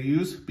 electricity I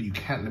use, but you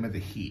can't limit the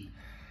heat.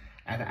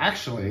 And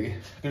actually,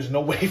 there's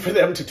no way for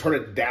them to turn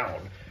it down.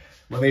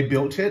 When they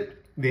built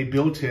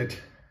it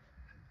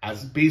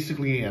as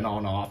basically an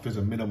on-off. There's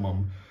a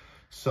minimum.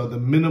 So the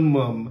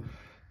minimum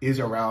is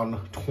around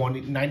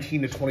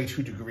 19 to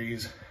 22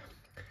 degrees.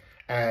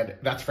 And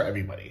that's for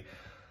everybody.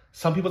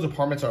 Some people's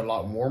apartments are a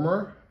lot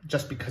warmer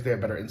just because they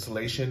have better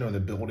insulation or the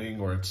building,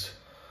 or it's,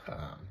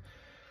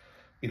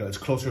 it's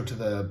closer to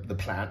the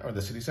plant or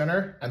the city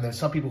center. And then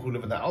some people who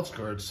live in the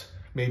outskirts,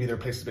 maybe their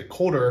place is a bit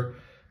colder,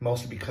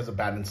 mostly because of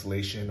bad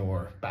insulation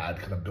or bad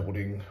kind of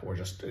building, or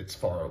just it's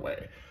far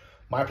away.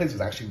 My place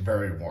is actually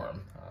very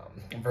warm.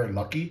 I'm very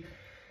lucky,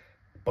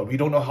 but we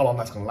don't know how long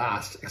that's gonna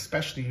last,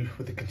 especially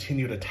with the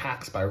continued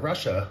attacks by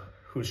Russia,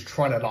 who's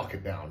trying to lock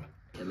it down.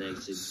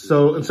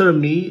 So instead of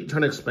me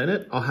trying to explain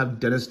it, I'll have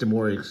Dennis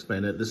Demori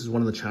explain it. This is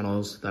one of the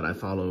channels that I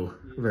follow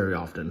very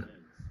often.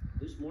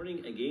 This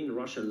morning, again,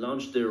 Russia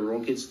launched their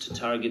rockets to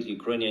target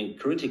Ukrainian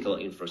critical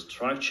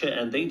infrastructure,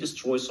 and they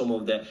destroy some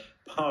of the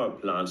power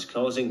plants,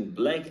 causing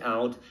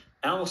blackout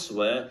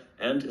elsewhere,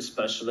 and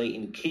especially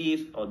in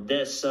Kyiv,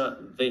 Odessa,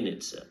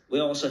 Vinnytsia. We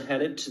also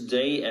had it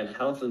today, and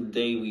half of the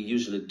day we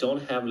usually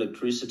don't have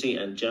electricity,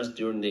 and just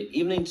during the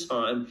evening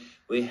time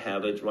we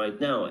have it right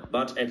now.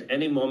 But at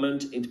any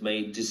moment it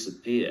may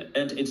disappear.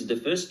 And it's the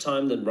first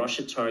time that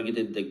Russia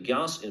targeted the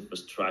gas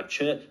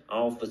infrastructure,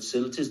 our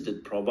facilities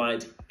that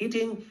provide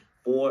heating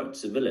for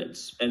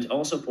civilians and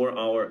also for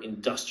our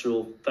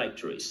industrial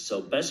factories.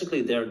 So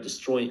basically they're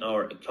destroying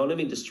our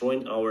economy,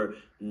 destroying our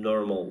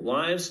normal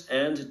lives.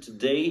 And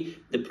today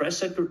the press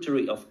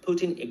secretary of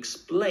Putin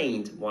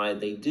explained why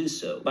they do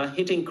so. By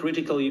hitting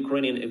critical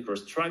Ukrainian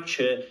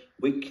infrastructure,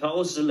 we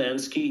caused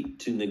Zelensky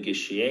to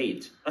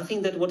negotiate. I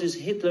think that what is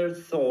Hitler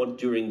thought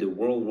during the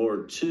World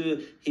War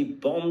II, he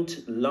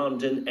bombed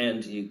London and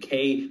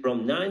UK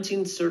from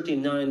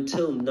 1939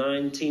 till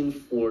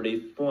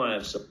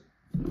 1945.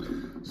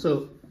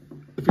 So,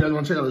 if you guys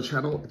want to check out the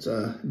channel, it's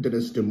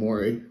Dennis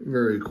Demori,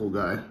 very cool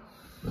guy.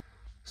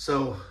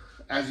 So,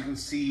 as you can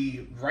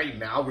see, right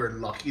now we're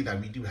lucky that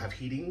we do have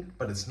heating,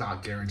 but it's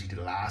not guaranteed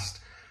to last.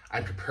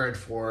 I'm prepared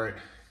for it.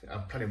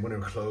 I'm plenty of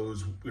winter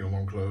clothes,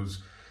 warm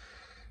clothes,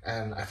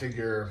 and I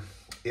figure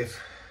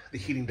if the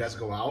heating does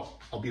go out,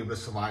 I'll be able to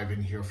survive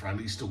in here for at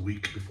least a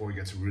week before it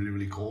gets really,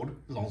 really cold,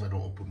 as long as I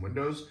don't open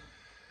windows.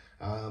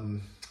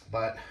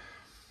 But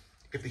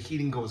if the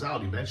heating goes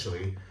out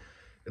eventually,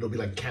 it'll be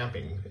like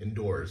camping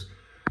indoors,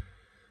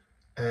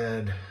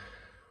 and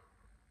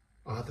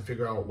I'll have to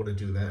figure out what to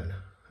do then.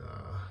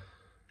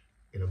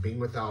 Being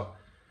without,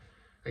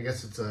 I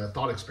guess it's a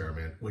thought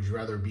experiment. Would you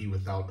rather be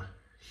without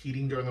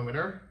heating during the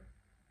winter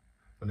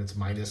when it's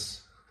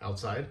minus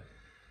outside,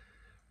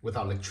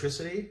 without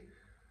electricity,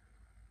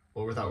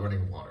 or without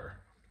running water?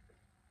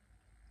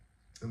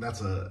 And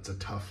it's a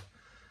tough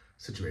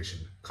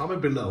situation.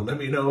 Comment below, let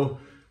me know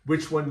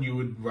which one you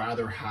would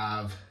rather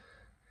have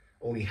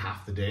only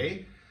half the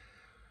day,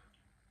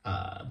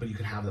 but you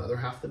can have the other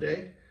half the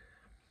day,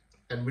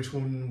 and which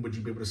one would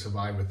you be able to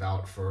survive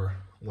without for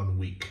 1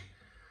 week?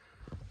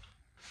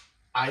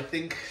 I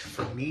think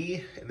for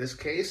me, in this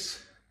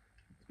case,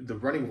 the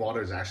running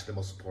water is actually the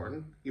most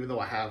important. Even though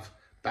I have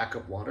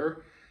backup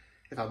water,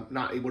 if I'm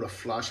not able to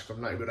flush, if I'm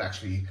not able to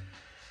actually,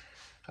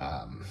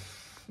 I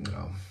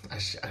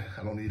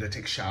don't need to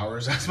take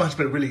showers as much,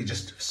 but really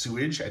just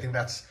sewage. I think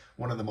that's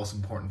one of the most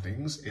important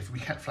things. If we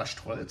can't flush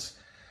toilets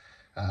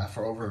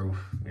for over,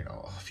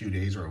 a few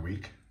days or a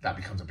week, that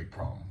becomes a big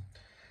problem.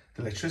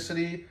 The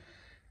electricity,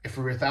 if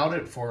we're without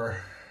it for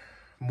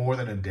more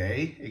than a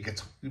day,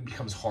 it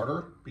becomes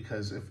harder,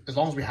 because as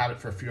long as we have it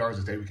for a few hours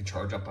a day, we can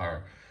charge up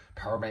our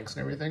power banks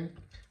and everything.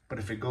 But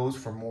if it goes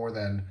for more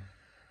than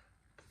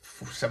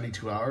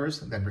 72 hours,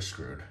 then we're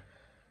screwed.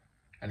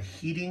 And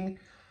heating,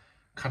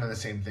 kind of the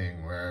same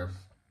thing, where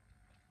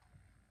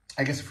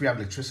I guess if we have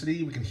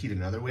electricity, we can heat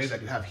another way. I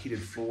do have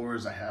heated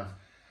floors, I have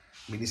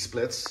mini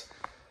splits,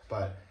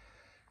 but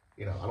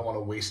I don't want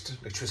to waste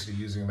electricity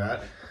using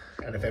that.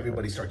 And if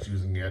everybody starts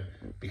using it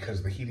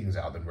because the heating's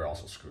out, then we're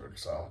also screwed.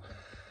 So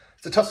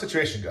it's a tough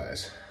situation,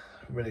 guys.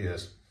 It really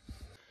is.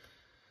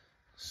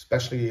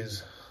 Especially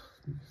as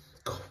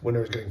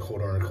winter is getting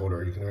colder and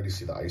colder. You can already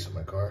see the ice on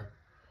my car.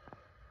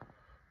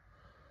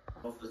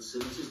 Of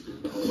facilities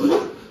that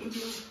provide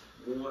heating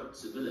for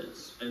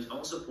civilians and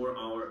also for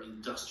our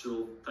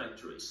industrial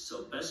factories.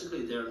 So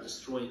basically they're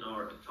destroying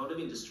our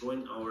economy,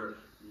 destroying our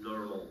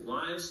normal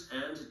lives.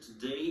 And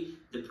today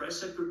the press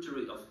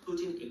secretary of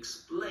Putin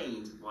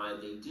explained why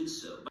they do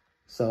so.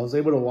 So I was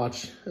able to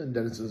watch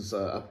Dennis's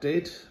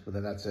update, but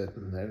then that's it.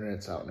 And the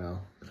internet's out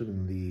now,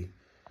 including the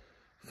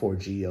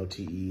 4G,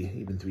 LTE,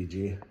 even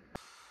 3G.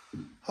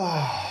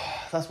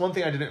 That's one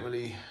thing I didn't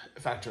really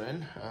factor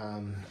in.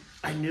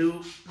 I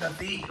knew that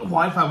the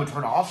Wi-Fi would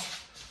turn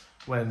off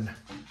when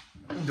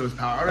there was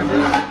power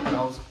outages, and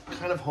I was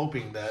kind of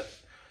hoping that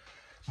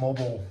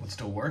mobile would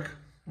still work,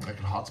 like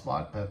a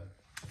hotspot, but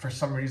for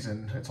some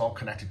reason it's all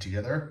connected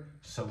together.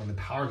 So when the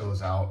power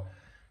goes out,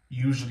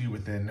 usually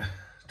within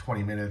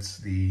 20 minutes,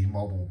 the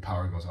mobile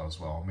power goes out as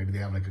well. Maybe they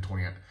have like a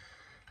 20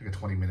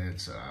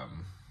 minutes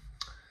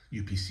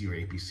UPC or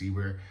APC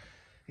where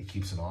it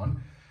keeps it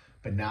on.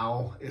 But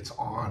now it's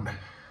on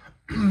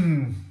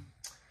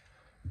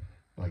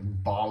like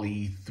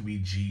Bali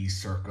 3G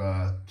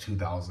circa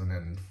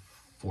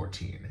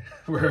 2014,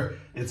 where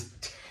it's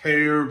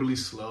terribly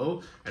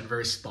slow and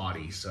very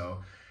spotty.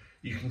 So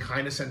you can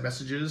kind of send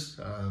messages,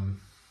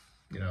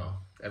 you know,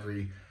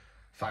 every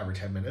 5 or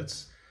 10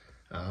 minutes.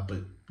 But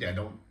yeah,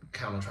 don't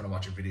count on trying to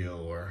watch a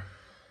video or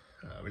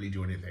really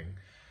do anything.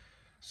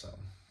 So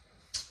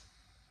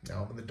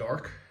now I'm in the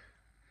dark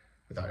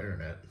without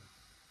internet.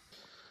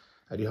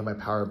 I do have my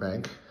power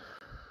bank,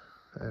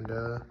 and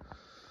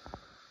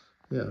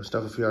yeah,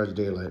 still have a few hours of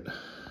daylight.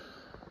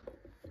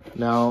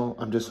 Now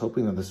I'm just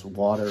hoping that this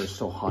water is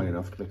so hot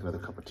enough to make another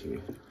cup of tea,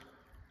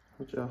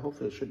 which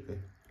hopefully it should be.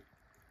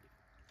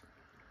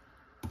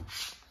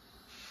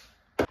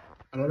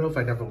 I don't know if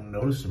I never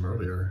noticed them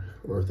earlier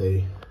or if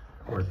they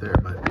weren't there,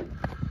 but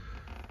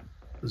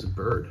there's a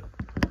bird.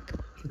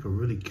 It's like a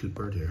really cute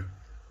bird here.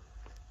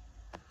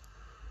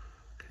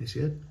 Can you see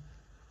it?